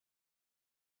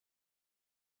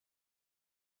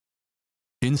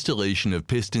Installation of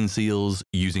piston seals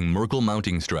using Merkel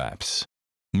mounting straps.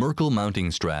 Merkel mounting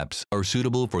straps are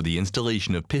suitable for the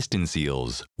installation of piston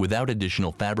seals without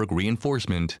additional fabric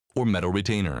reinforcement or metal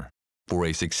retainer. For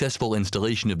a successful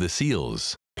installation of the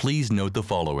seals, please note the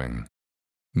following.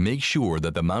 Make sure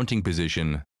that the mounting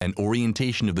position and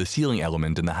orientation of the sealing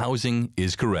element in the housing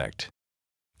is correct.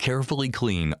 Carefully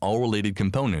clean all related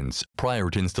components prior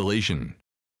to installation.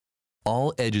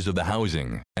 All edges of the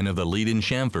housing and of the lead-in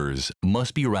chamfers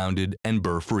must be rounded and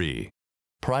burr-free.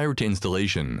 Prior to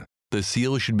installation, the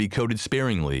seal should be coated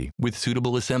sparingly with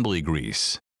suitable assembly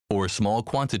grease or a small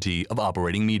quantity of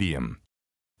operating medium.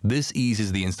 This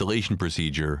eases the installation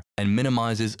procedure and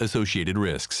minimizes associated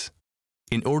risks.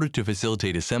 In order to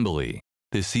facilitate assembly,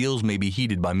 the seals may be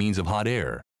heated by means of hot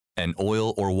air, an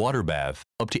oil or water bath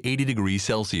up to 80 degrees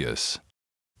Celsius.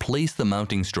 Place the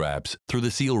mounting straps through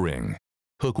the seal ring.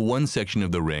 Hook one section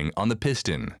of the ring on the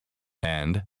piston,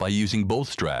 and, by using both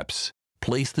straps,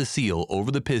 place the seal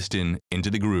over the piston into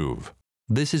the groove.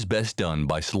 This is best done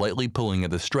by slightly pulling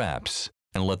at the straps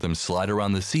and let them slide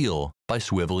around the seal by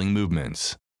swiveling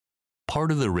movements. Part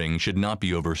of the ring should not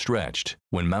be overstretched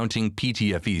when mounting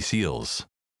PTFE seals.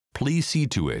 Please see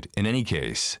to it, in any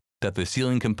case, that the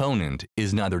sealing component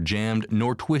is neither jammed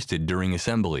nor twisted during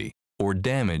assembly or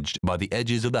damaged by the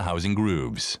edges of the housing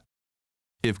grooves.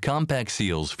 If compact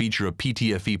seals feature a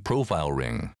PTFE profile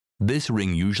ring, this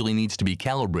ring usually needs to be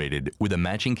calibrated with a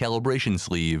matching calibration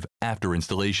sleeve after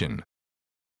installation.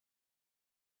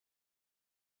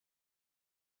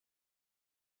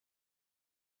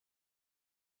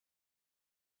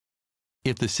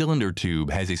 If the cylinder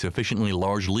tube has a sufficiently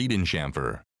large lead-in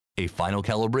chamfer, a final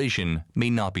calibration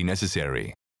may not be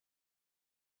necessary.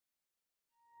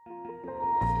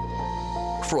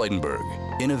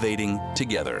 Freudenberg, innovating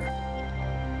together.